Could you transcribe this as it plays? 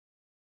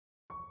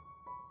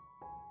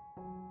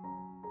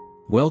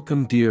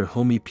Welcome dear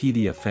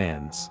Homepedia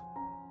fans.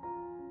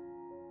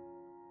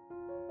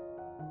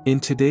 In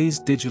today's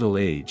digital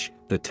age,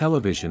 the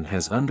television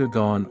has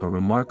undergone a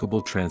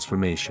remarkable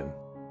transformation.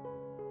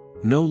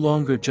 No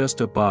longer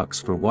just a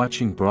box for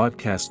watching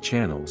broadcast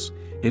channels,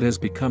 it has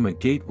become a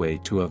gateway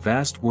to a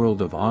vast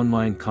world of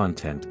online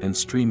content and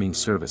streaming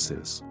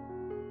services.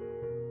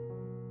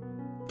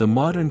 The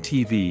modern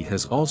TV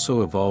has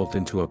also evolved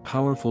into a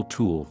powerful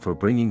tool for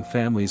bringing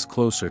families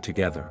closer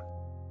together.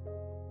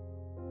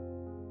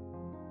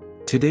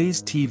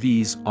 Today's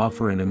TVs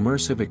offer an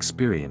immersive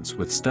experience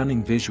with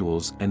stunning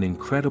visuals and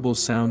incredible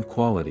sound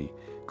quality,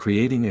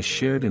 creating a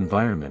shared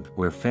environment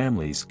where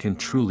families can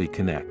truly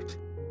connect.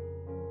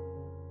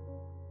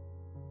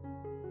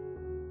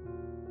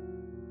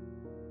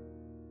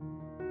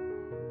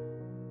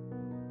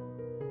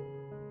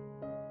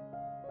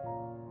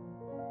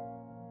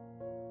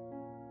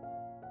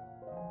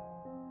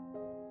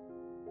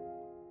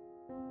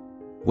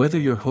 Whether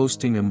you're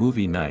hosting a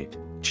movie night,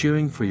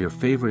 cheering for your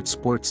favorite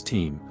sports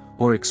team,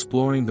 or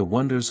exploring the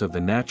wonders of the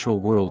natural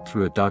world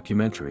through a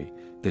documentary,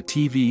 the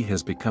TV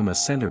has become a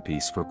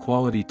centerpiece for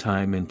quality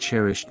time and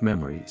cherished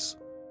memories.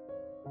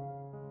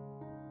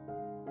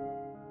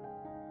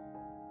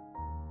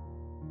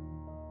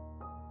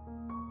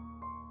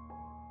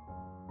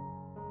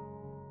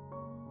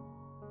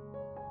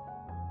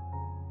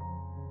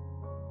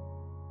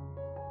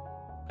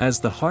 As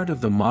the heart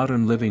of the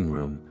modern living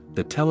room,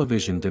 the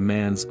television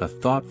demands a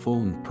thoughtful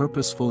and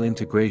purposeful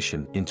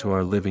integration into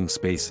our living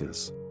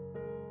spaces.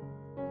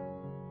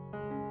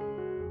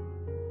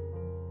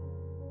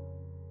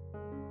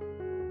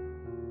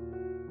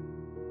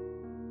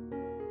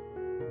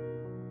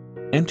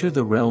 Enter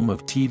the realm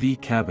of TV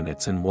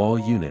cabinets and wall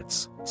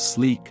units,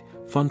 sleek,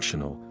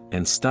 functional,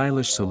 and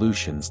stylish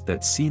solutions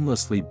that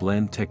seamlessly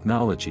blend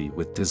technology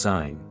with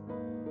design.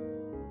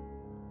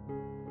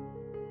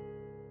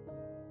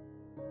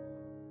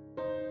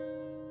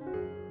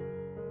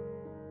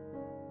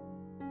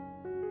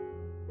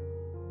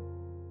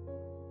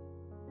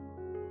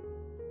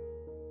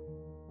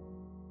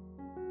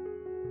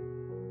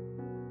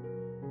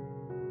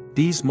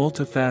 These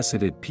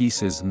multifaceted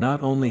pieces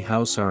not only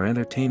house our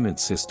entertainment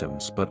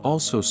systems but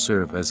also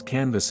serve as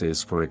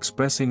canvases for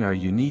expressing our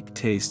unique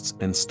tastes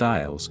and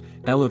styles,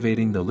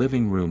 elevating the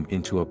living room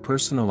into a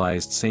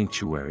personalized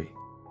sanctuary.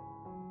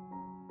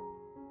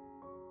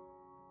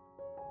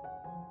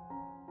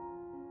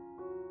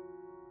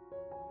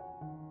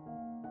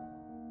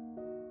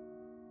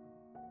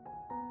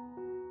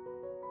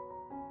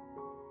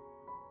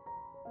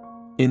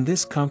 In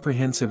this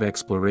comprehensive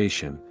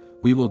exploration,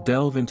 we will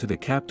delve into the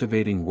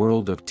captivating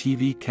world of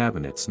TV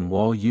cabinets and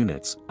wall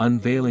units,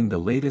 unveiling the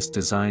latest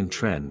design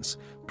trends,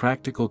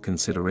 practical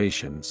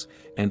considerations,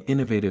 and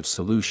innovative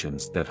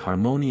solutions that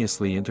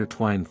harmoniously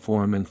intertwine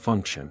form and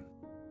function.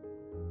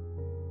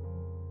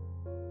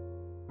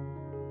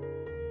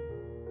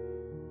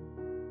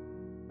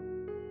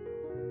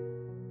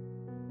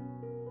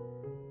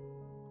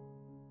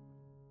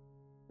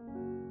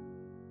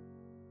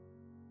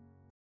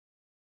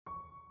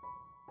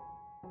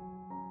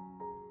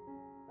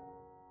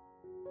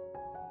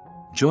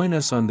 Join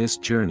us on this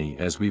journey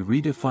as we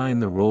redefine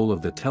the role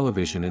of the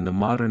television in the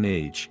modern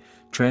age,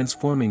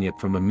 transforming it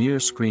from a mere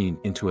screen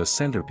into a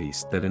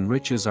centerpiece that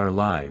enriches our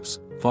lives,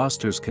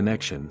 fosters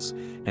connections,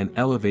 and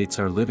elevates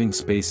our living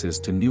spaces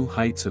to new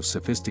heights of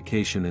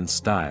sophistication and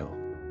style.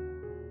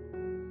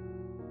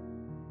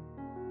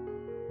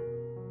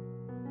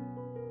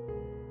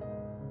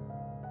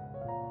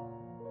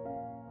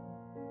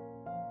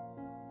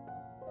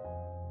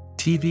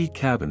 TV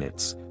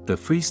cabinets, the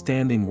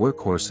freestanding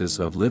workhorses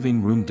of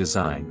living room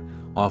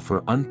design,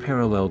 offer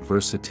unparalleled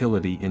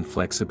versatility and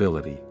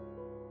flexibility.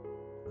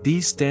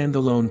 These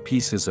standalone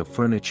pieces of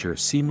furniture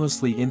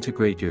seamlessly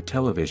integrate your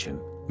television,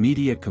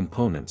 media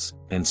components,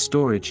 and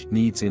storage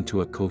needs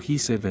into a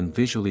cohesive and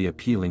visually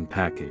appealing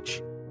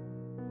package.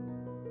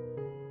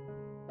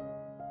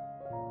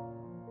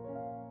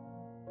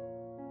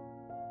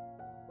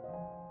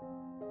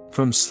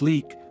 From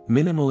sleek,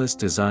 minimalist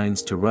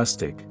designs to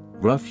rustic,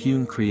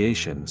 rough-hewn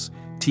creations,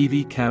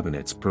 TV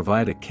cabinets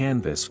provide a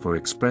canvas for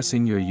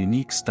expressing your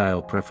unique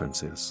style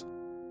preferences.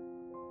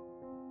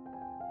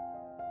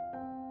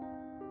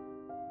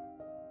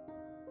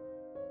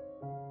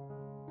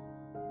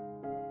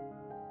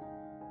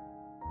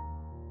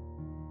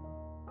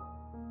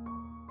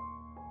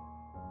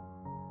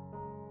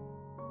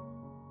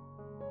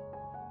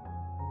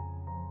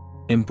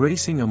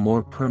 Embracing a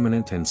more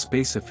permanent and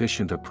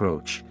space-efficient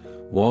approach,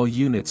 wall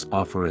units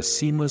offer a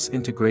seamless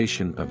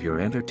integration of your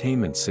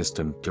entertainment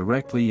system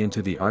directly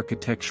into the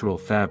architectural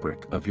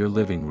fabric of your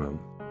living room.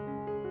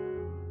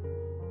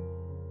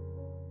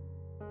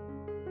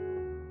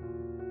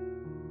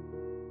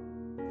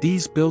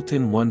 These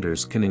built-in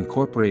wonders can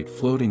incorporate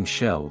floating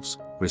shelves,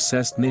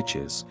 recessed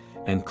niches,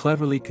 and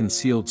cleverly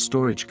concealed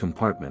storage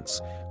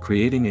compartments,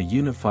 creating a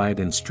unified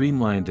and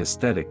streamlined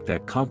aesthetic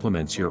that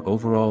complements your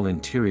overall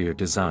interior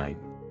design.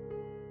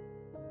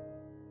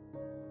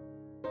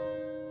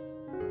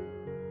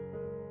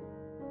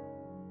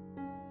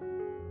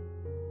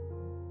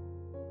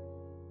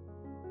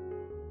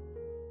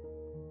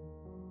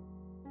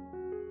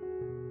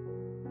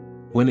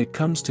 When it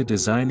comes to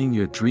designing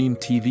your dream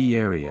TV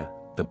area,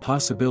 the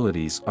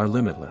possibilities are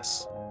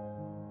limitless.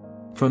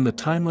 From the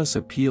timeless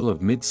appeal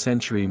of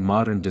mid-century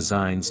modern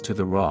designs to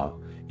the raw,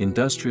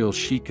 industrial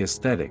chic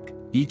aesthetic,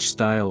 each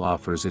style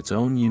offers its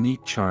own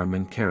unique charm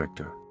and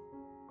character.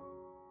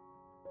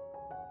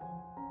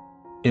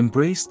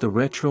 Embrace the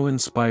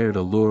retro-inspired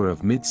allure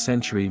of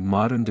mid-century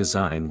modern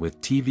design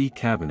with TV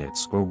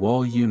cabinets or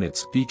wall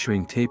units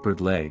featuring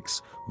tapered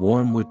legs,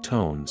 warm wood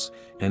tones,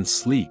 and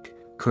sleek,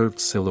 curved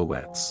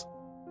silhouettes.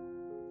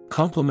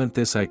 Complement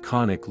this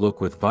iconic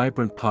look with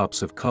vibrant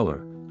pops of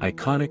color,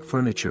 iconic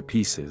furniture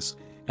pieces,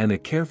 and a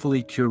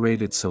carefully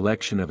curated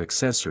selection of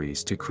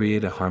accessories to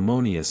create a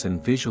harmonious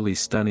and visually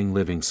stunning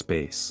living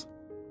space.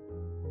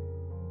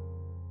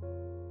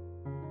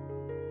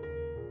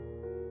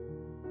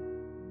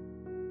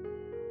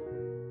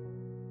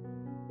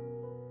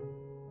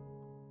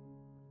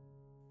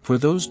 For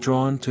those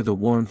drawn to the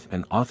warmth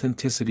and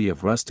authenticity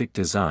of rustic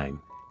design,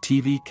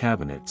 TV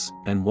cabinets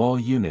and wall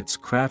units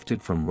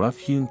crafted from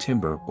rough-hewn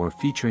timber or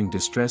featuring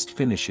distressed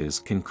finishes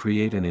can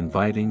create an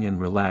inviting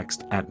and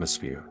relaxed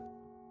atmosphere.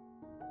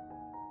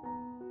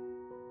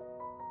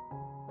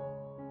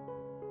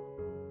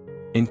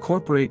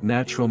 Incorporate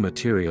natural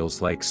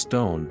materials like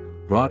stone,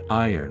 wrought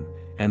iron,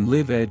 and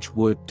live-edge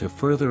wood to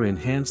further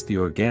enhance the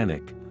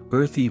organic,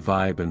 earthy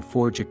vibe and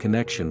forge a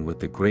connection with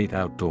the great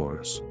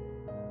outdoors.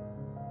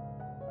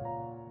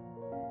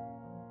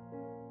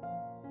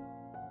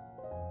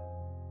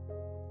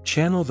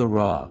 Channel the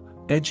raw,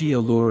 edgy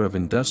allure of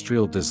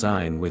industrial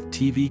design with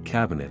TV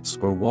cabinets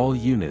or wall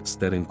units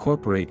that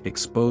incorporate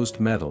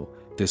exposed metal,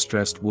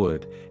 distressed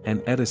wood,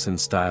 and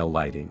Edison-style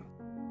lighting.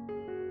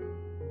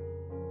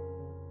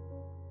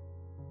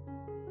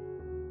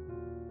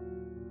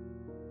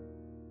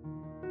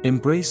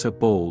 Embrace a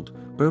bold,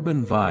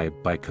 urban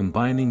vibe by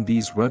combining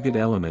these rugged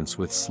elements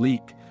with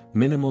sleek,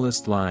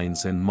 minimalist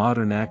lines and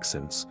modern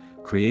accents,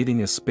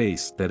 creating a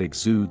space that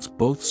exudes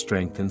both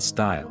strength and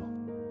style.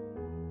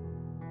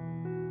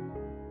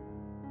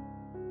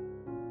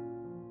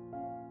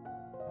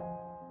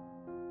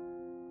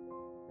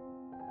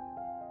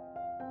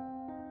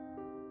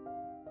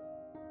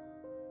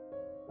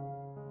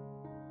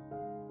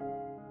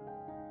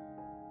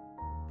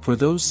 For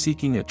those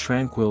seeking a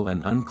tranquil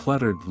and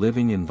uncluttered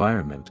living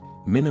environment,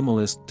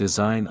 minimalist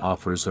design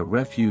offers a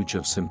refuge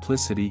of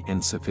simplicity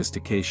and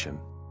sophistication.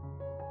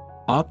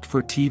 Opt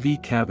for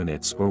TV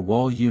cabinets or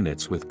wall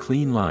units with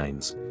clean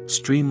lines,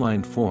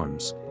 streamlined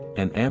forms,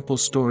 and ample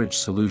storage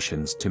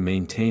solutions to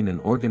maintain an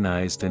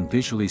organized and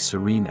visually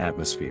serene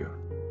atmosphere.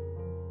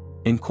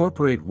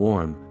 Incorporate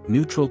warm,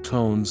 neutral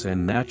tones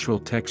and natural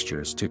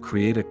textures to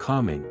create a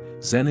calming,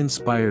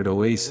 Zen-inspired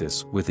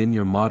oasis within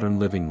your modern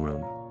living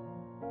room.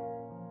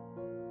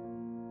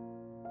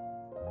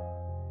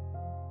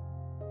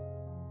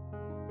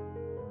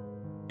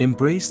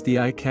 Embrace the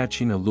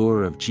eye-catching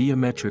allure of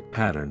geometric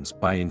patterns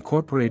by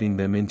incorporating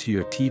them into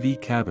your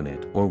TV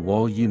cabinet or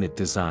wall unit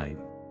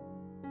design.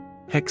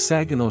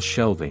 Hexagonal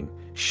shelving,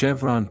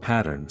 chevron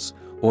patterns,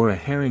 or a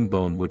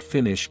herringbone wood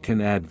finish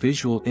can add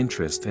visual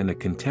interest and a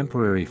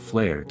contemporary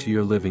flair to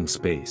your living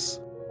space.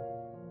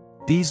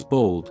 These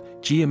bold,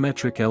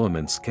 geometric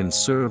elements can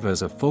serve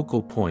as a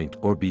focal point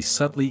or be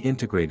subtly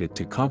integrated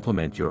to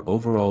complement your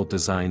overall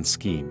design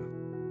scheme.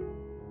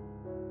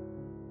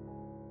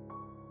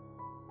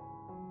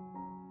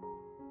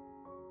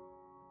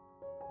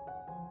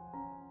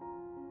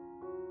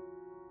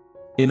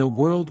 In a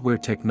world where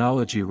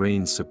technology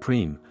reigns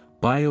supreme,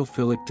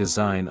 biophilic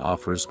design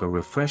offers a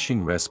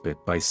refreshing respite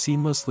by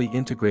seamlessly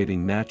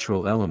integrating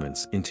natural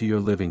elements into your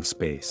living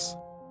space.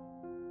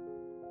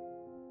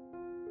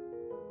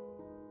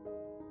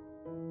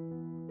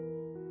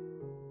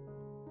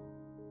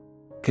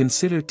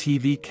 Consider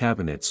TV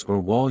cabinets or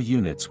wall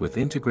units with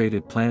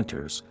integrated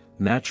planters,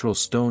 natural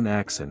stone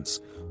accents,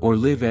 or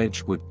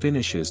live-edge wood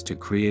finishes to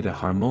create a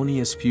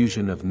harmonious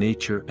fusion of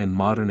nature and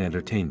modern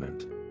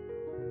entertainment.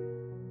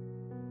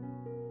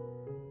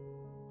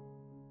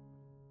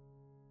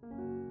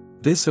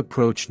 This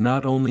approach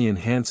not only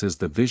enhances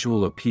the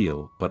visual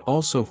appeal but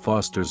also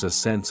fosters a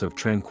sense of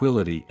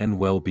tranquility and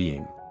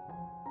well-being.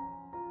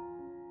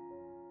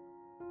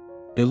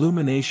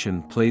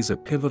 Illumination plays a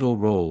pivotal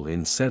role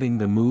in setting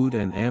the mood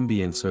and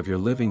ambience of your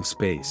living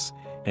space,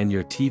 and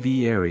your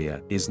TV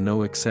area is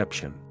no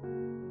exception.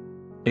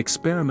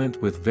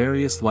 Experiment with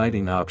various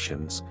lighting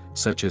options,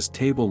 such as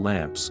table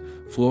lamps,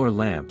 floor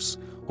lamps,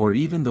 or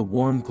even the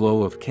warm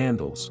glow of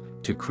candles,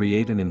 to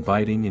create an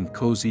inviting and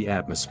cozy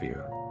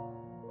atmosphere.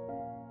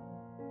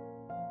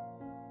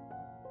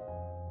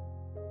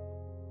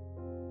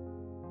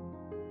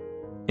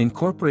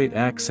 Incorporate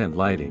accent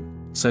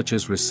lighting, such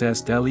as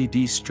recessed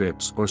LED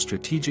strips or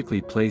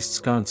strategically placed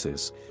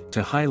sconces,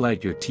 to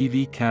highlight your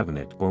TV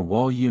cabinet or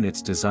wall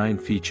unit's design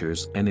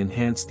features and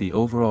enhance the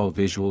overall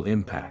visual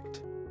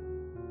impact.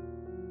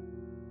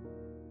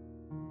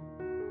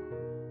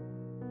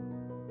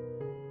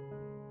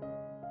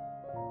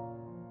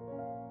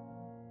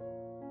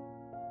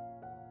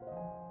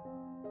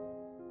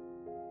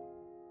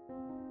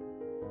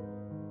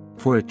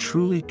 For a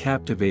truly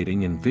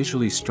captivating and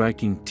visually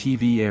striking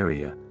TV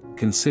area,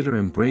 consider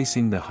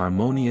embracing the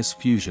harmonious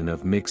fusion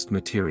of mixed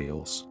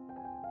materials.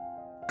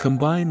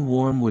 Combine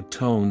warm wood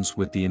tones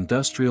with the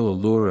industrial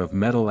allure of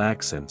metal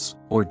accents,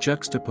 or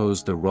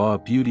juxtapose the raw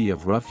beauty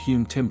of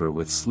rough-hewn timber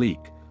with sleek,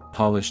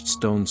 polished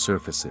stone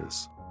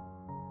surfaces.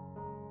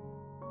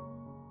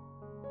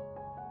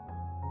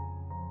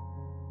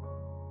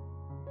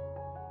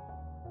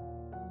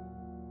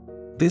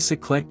 This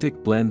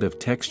eclectic blend of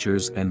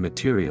textures and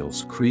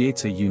materials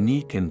creates a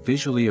unique and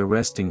visually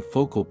arresting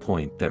focal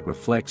point that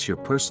reflects your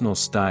personal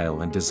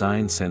style and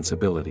design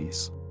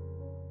sensibilities.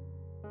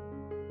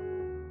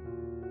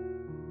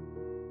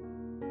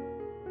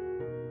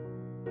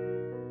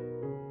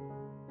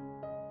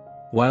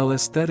 While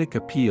aesthetic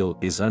appeal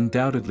is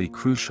undoubtedly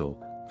crucial,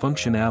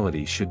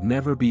 functionality should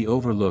never be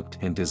overlooked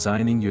in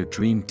designing your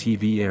dream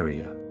TV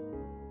area.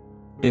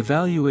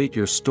 Evaluate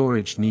your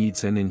storage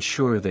needs and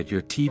ensure that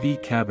your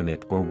TV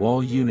cabinet or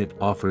wall unit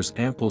offers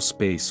ample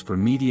space for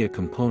media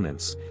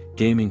components,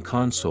 gaming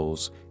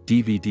consoles,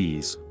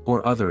 DVDs,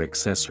 or other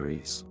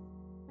accessories.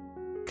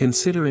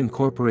 Consider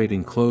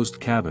incorporating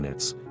closed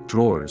cabinets,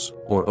 drawers,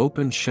 or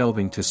open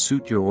shelving to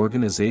suit your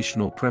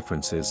organizational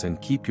preferences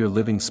and keep your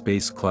living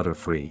space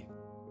clutter-free.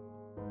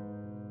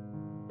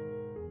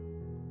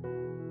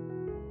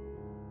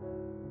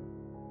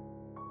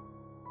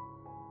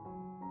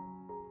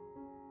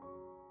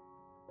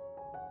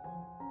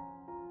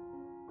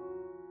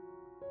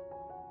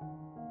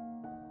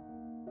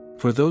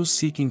 For those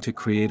seeking to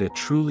create a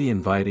truly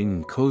inviting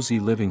and cozy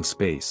living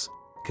space,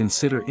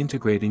 consider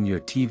integrating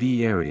your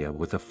TV area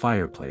with a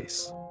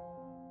fireplace.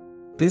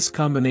 This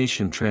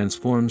combination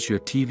transforms your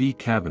TV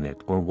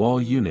cabinet or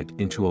wall unit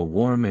into a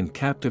warm and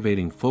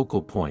captivating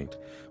focal point,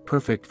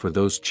 perfect for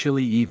those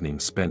chilly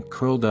evenings spent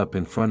curled up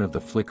in front of the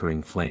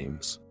flickering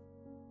flames.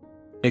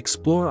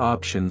 Explore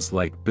options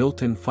like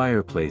built-in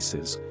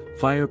fireplaces,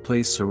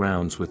 fireplace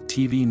surrounds with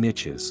TV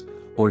niches,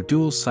 or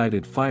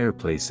dual-sided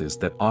fireplaces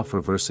that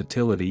offer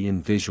versatility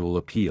and visual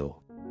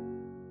appeal.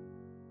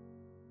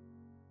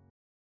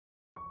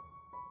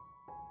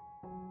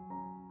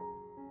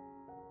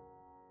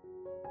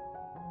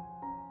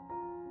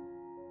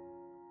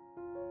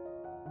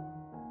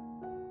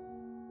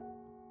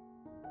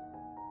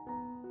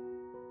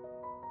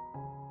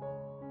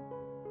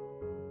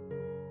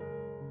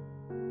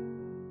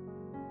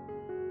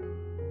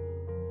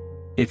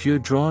 If you're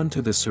drawn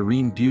to the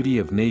serene beauty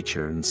of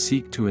nature and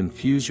seek to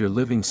infuse your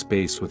living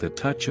space with a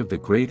touch of the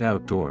great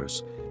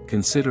outdoors,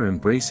 consider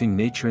embracing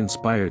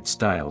nature-inspired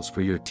styles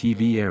for your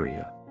TV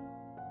area.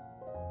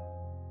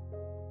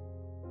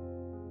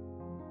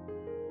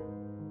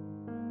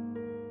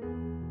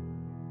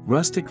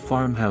 Rustic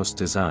farmhouse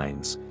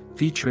designs,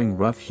 featuring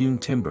rough-hewn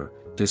timber,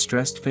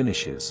 distressed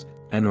finishes,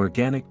 and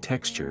organic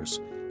textures,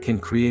 can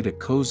create a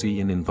cozy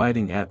and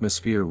inviting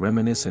atmosphere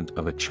reminiscent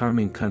of a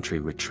charming country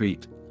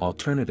retreat.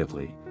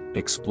 Alternatively,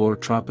 explore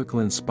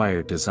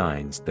tropical-inspired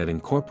designs that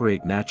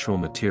incorporate natural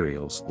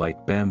materials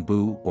like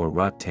bamboo or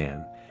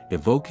rattan,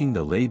 evoking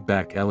the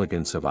laid-back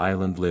elegance of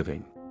island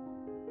living.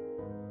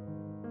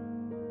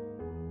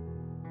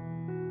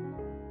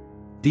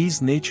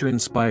 These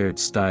nature-inspired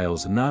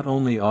styles not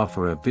only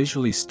offer a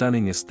visually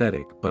stunning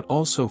aesthetic but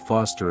also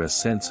foster a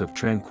sense of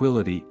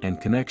tranquility and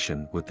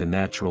connection with the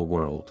natural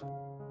world.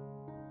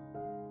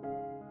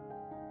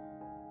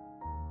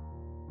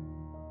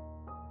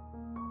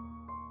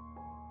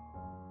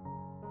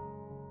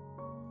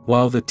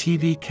 While the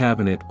TV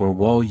cabinet or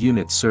wall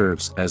unit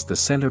serves as the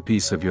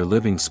centerpiece of your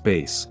living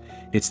space,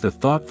 it's the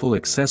thoughtful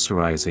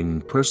accessorizing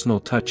and personal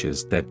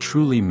touches that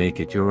truly make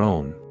it your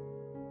own.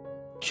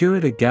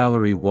 Curate a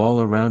gallery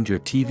wall around your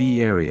TV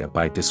area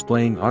by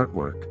displaying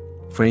artwork,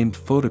 framed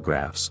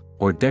photographs,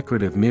 or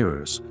decorative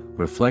mirrors,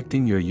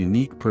 reflecting your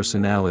unique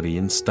personality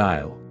and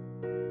style.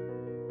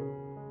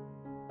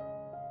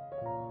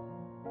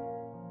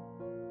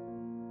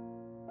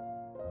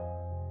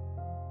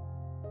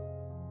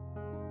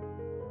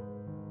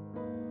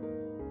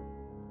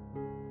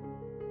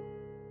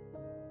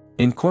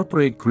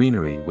 Incorporate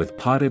greenery with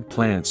potted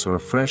plants or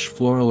fresh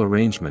floral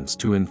arrangements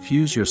to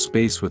infuse your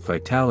space with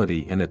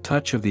vitality and a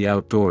touch of the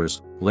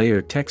outdoors.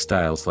 Layer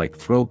textiles like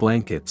throw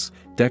blankets,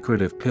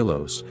 decorative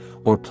pillows,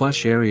 or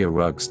plush area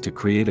rugs to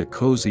create a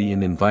cozy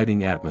and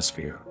inviting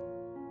atmosphere.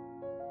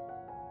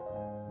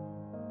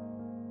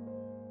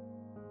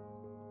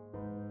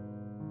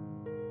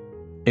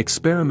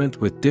 Experiment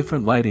with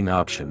different lighting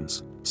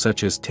options,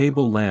 such as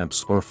table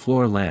lamps or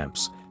floor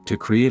lamps, to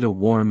create a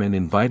warm and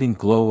inviting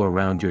glow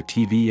around your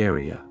TV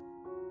area.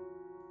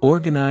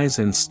 Organize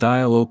and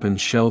style open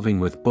shelving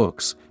with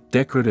books,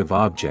 decorative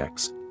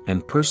objects,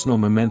 and personal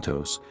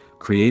mementos,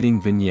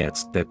 creating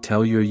vignettes that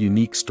tell your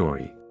unique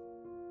story.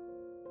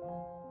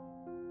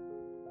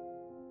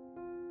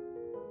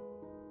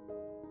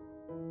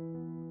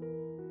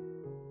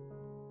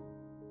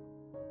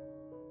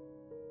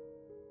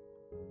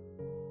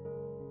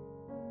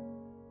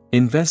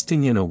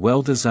 Investing in a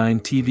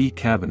well-designed TV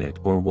cabinet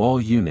or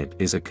wall unit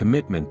is a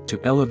commitment to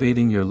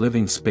elevating your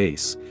living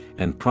space,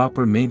 and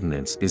proper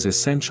maintenance is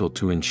essential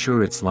to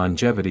ensure its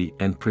longevity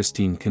and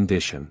pristine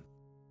condition.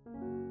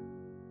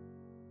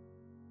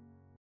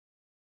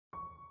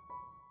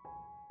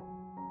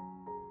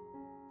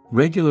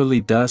 Regularly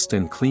dust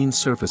and clean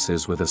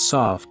surfaces with a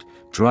soft,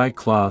 dry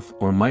cloth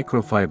or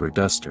microfiber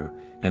duster,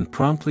 and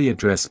promptly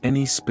address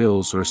any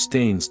spills or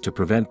stains to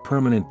prevent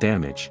permanent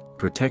damage.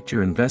 Protect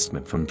your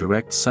investment from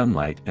direct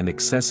sunlight and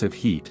excessive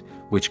heat,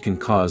 which can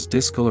cause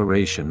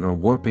discoloration or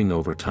warping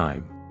over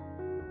time.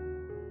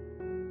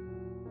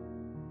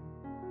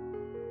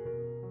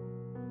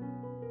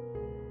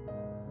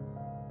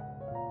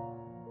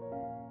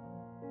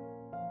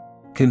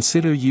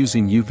 Consider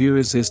using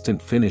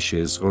UV-resistant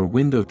finishes or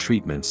window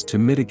treatments to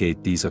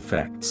mitigate these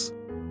effects.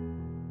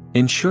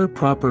 Ensure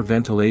proper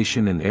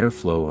ventilation and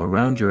airflow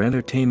around your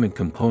entertainment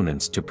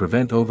components to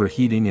prevent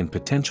overheating and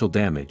potential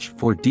damage.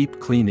 For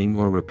deep cleaning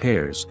or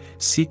repairs,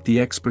 seek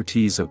the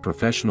expertise of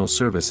professional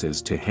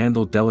services to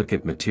handle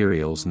delicate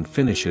materials and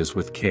finishes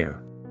with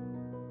care.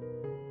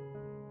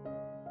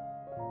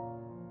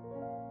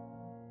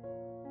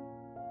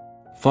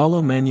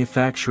 Follow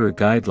manufacturer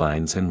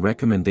guidelines and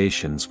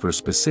recommendations for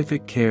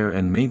specific care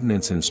and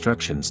maintenance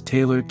instructions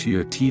tailored to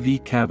your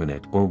TV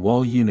cabinet or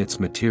wall unit's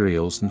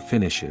materials and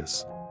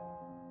finishes.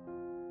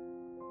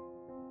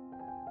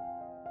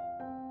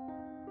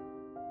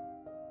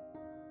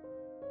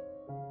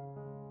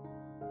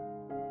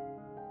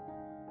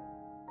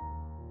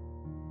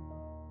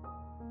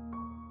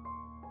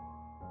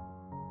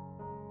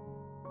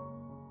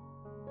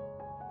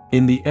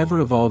 In the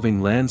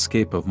ever-evolving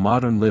landscape of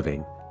modern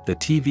living, the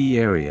TV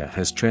area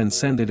has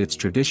transcended its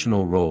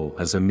traditional role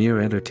as a mere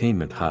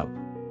entertainment hub.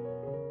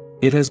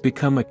 It has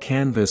become a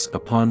canvas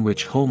upon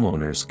which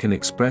homeowners can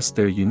express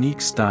their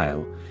unique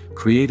style,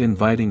 create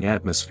inviting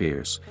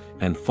atmospheres,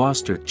 and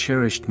foster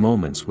cherished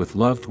moments with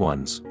loved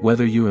ones.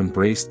 Whether you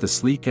embrace the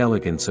sleek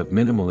elegance of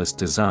minimalist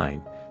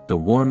design, the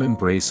warm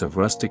embrace of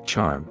rustic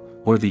charm,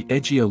 or the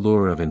edgy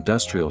allure of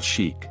industrial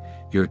chic,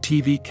 your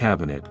TV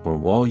cabinet or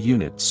wall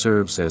unit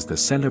serves as the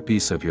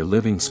centerpiece of your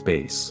living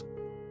space.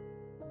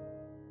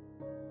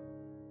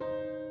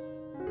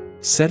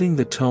 Setting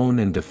the tone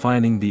and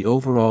defining the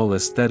overall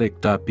aesthetic.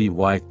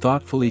 By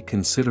thoughtfully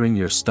considering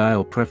your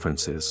style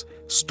preferences,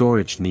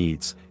 storage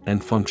needs,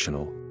 and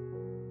functional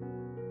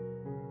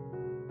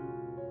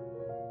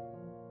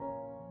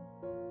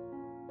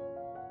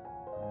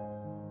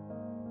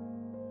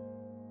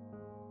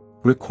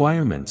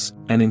requirements,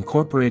 and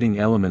incorporating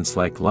elements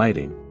like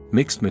lighting,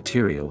 mixed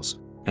materials,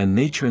 and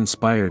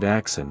nature-inspired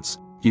accents,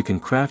 you can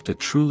craft a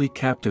truly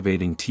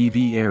captivating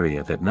TV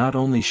area that not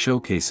only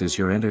showcases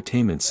your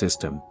entertainment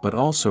system but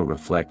also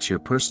reflects your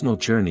personal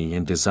journey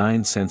and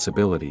design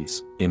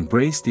sensibilities.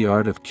 Embrace the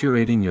art of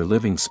curating your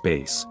living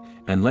space,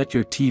 and let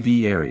your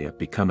TV area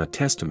become a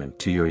testament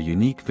to your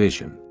unique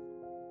vision.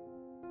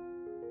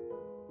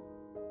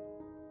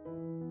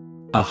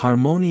 A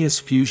harmonious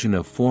fusion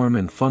of form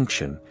and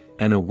function,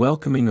 and a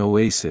welcoming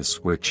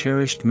oasis where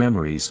cherished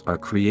memories are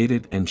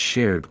created and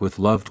shared with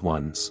loved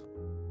ones.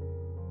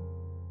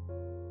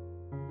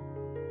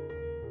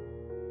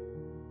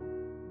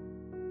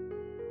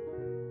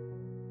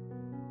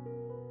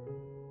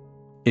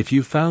 If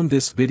you found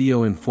this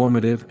video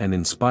informative and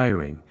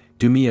inspiring,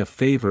 do me a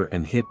favor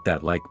and hit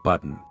that like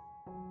button.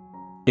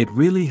 It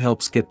really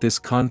helps get this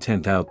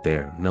content out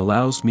there and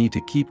allows me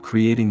to keep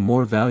creating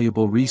more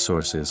valuable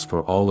resources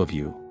for all of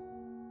you.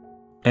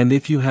 And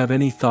if you have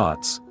any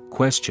thoughts,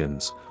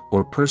 questions,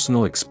 or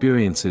personal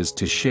experiences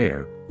to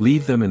share,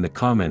 leave them in the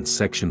comments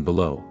section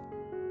below.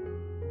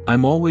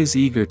 I'm always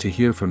eager to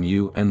hear from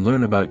you and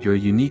learn about your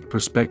unique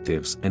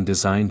perspectives and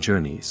design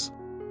journeys.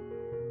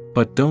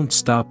 But don't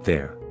stop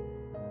there.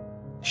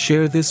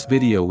 Share this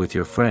video with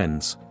your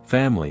friends,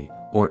 family,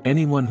 or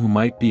anyone who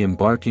might be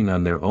embarking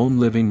on their own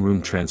living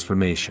room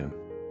transformation.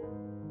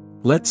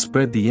 Let's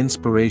spread the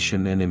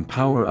inspiration and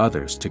empower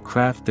others to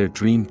craft their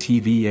dream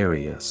TV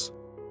areas.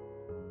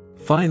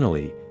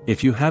 Finally,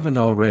 if you haven't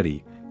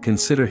already,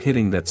 consider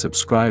hitting that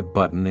subscribe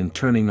button and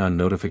turning on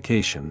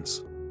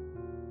notifications.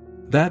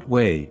 That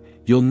way,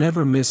 you'll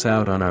never miss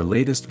out on our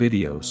latest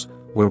videos,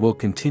 where we'll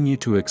continue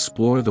to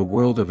explore the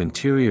world of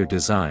interior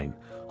design,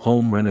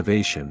 home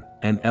renovation,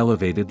 and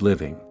elevated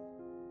living.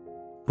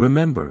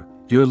 Remember,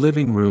 your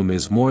living room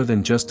is more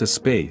than just a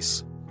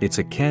space, it's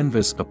a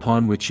canvas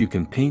upon which you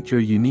can paint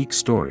your unique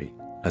story,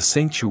 a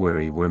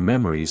sanctuary where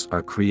memories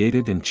are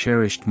created and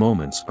cherished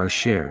moments are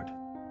shared.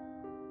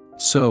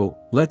 So,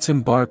 let's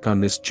embark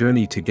on this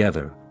journey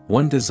together,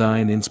 one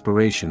design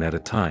inspiration at a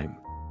time.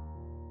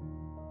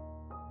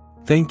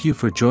 Thank you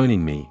for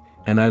joining me,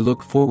 and I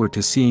look forward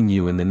to seeing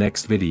you in the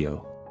next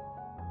video.